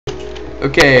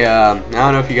Okay, I don't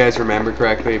know if you guys remember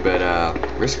correctly, but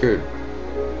we're screwed.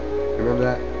 Remember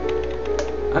that?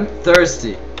 I'm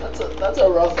thirsty. That's a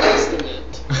rough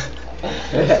estimate.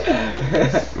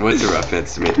 What's a rough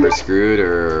estimate? We're screwed,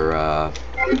 or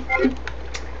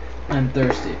I'm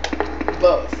thirsty.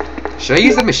 Both. should I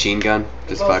use the machine gun?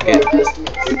 Just fuck it.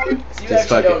 Just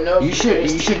fuck it. You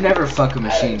should never fuck a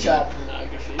machine gun.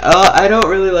 I don't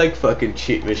really like fucking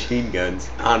cheap machine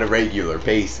guns on a regular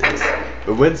basis.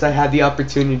 But once I have the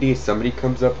opportunity, if somebody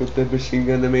comes up with the machine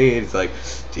gun to me, it's like,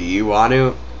 do you want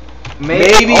to?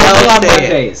 Maybe only I'll on say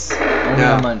Mondays. it. Only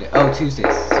No. on Monday. Oh,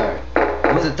 Tuesdays. Sorry.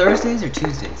 Was it Thursdays or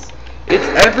Tuesdays? It's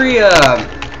every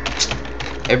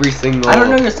single. I don't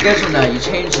know your schedule now. You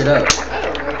changed it up. I don't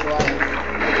like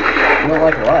life. You don't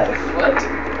like life. What?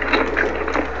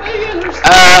 How you guys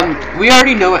are We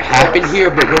already know what happened here,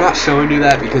 but we're not showing you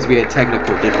that because we had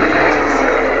technical difficulties.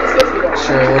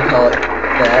 Sure, we'll call it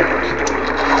that.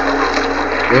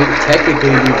 Well,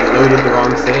 technically, we loaded the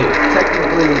wrong save.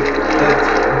 Technically,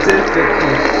 it's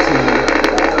difficult to.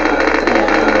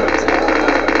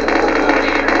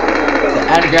 The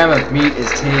anagram of meat is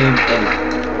tame and.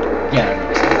 Yeah, I know.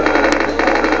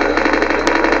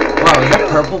 Wow, is that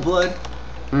purple blood?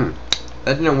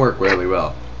 That didn't work really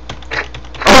well.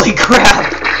 Holy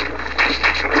crap!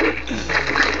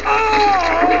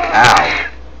 Ow.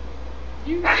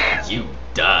 You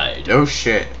died. Oh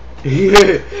shit. You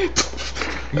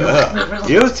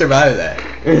don't survive that.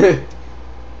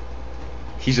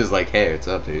 He's just like, hey, what's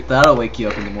up, dude? That'll wake you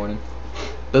up in the morning.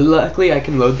 But luckily, I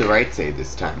can load the right save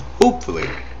this time. Hopefully.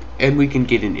 And we can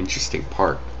get an interesting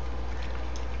part.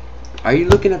 Are you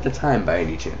looking at the time by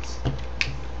any chance?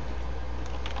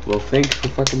 Well, thanks for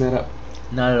fucking that up.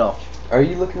 Not at all. Are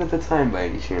you looking at the time by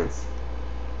any chance?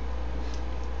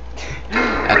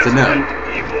 That's a no.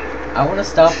 I want a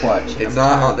stopwatch. It's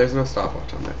not. There's no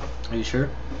stopwatch on that. Are you sure?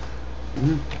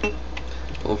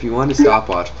 Well, if you want a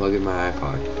stopwatch, plug in my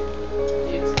iPod.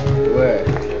 Where?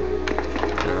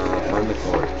 Find the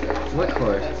cord. What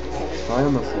cord? It's probably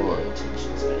on the floor.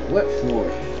 What floor?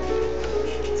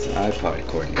 It's the iPod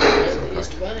cord.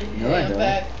 No, I don't.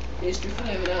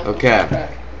 Okay.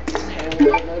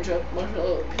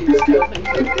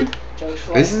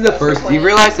 This is the first. You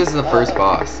realize this is the first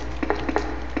boss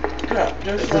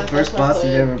It's the first boss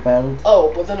you've ever battled?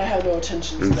 Oh, but then I have no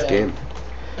attention in this span. game.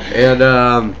 And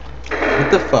what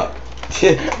the fuck?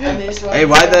 Hey,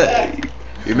 why the?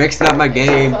 You're mixing up my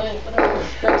game.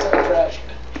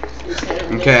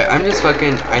 Okay, I'm just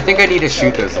fucking. I think I need to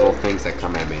shoot those little things that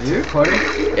come at me. You recording?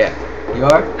 Yeah. You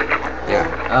are? Yeah.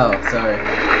 Oh, sorry.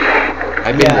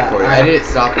 I've been recording. I didn't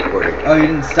stop recording. Oh, you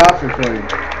didn't stop recording.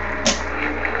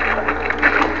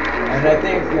 And I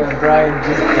think Brian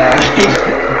just died.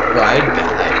 Brian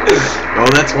died. Well,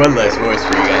 that's one less voice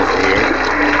for you guys to hear.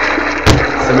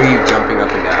 Some of you jumping up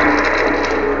and down.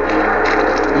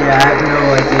 Yeah, I have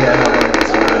no idea how long this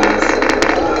run is.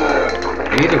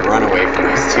 I need to run away from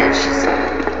those two. It's just.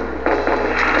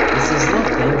 It's those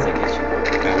little things that get you.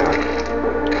 I know.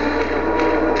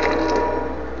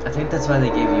 I think that's why they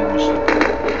gave you a machine.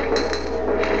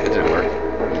 It didn't work.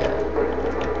 Yeah.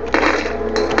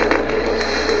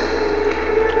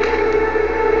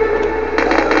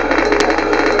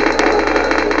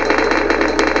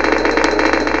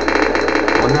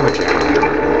 I wonder how much ammo I have.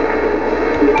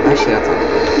 Actually, that's not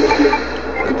good.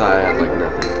 I thought I had like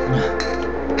nothing.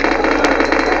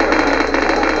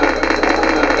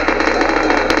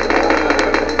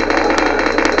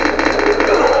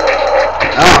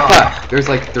 Oh fuck! There's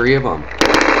like 3 of them.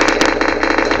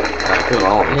 I killed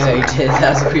all of them. Yeah, you did.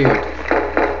 That was weird.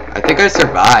 I think I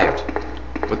survived.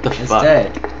 What the It's fuck?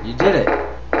 dead. You did it.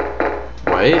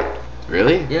 Wait?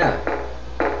 Really? Yeah.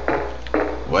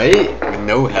 Wait? With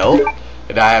no health?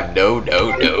 And I have no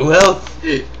health?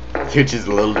 Which is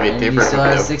a little bit And different you still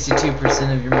from have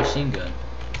 62% of your machine gun.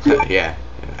 Yeah.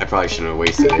 I probably shouldn't have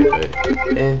wasted it, but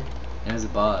It was a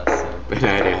boss, so. but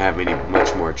I didn't have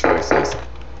much more choices.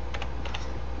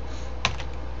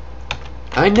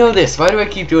 I know this. Why do I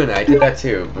keep doing that? I did that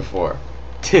too before.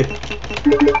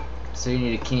 So you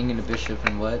need a king and a bishop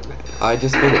and what? I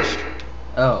just finished.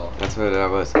 Oh. That's what that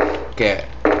was. Okay.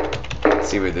 Let's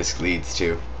see where this leads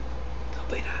to.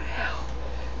 Hopefully not hell.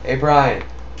 Hey Brian.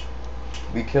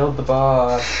 We killed the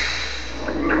boss.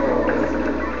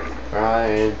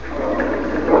 Brian.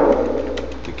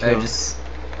 We killed.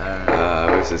 I don't know.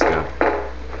 Where's this go?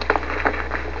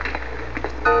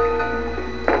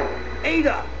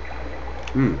 Ada!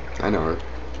 I know her.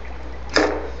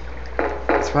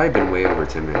 It's probably been way over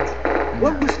 10 minutes.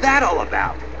 What was that all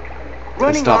about?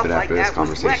 Running stop off it like after this that was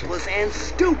conversation. reckless and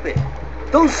stupid.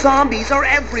 Those zombies are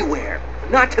everywhere.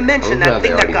 Not to mention I that love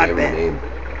thing that that got they already gave him a bent.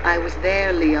 name. I was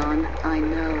there, Leon. I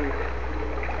know.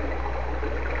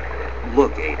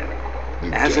 Look, Ada.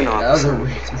 As an That was a officer,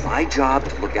 weird- it's my job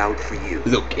to look out for you.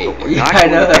 Look, But we're Ada. not Yeah, I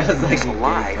going know, to that get was like this a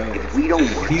alive game. if we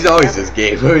don't work He's always together. this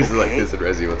game. Always like Okay? this in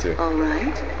Resident Evil 2. All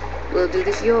right. We'll do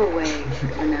this your way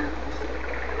for now.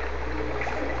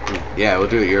 Yeah, we'll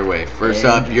do it your way. First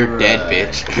And up, you're dead, run.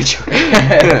 bitch.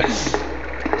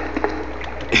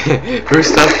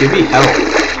 First up, give me help.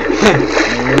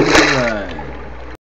 And run.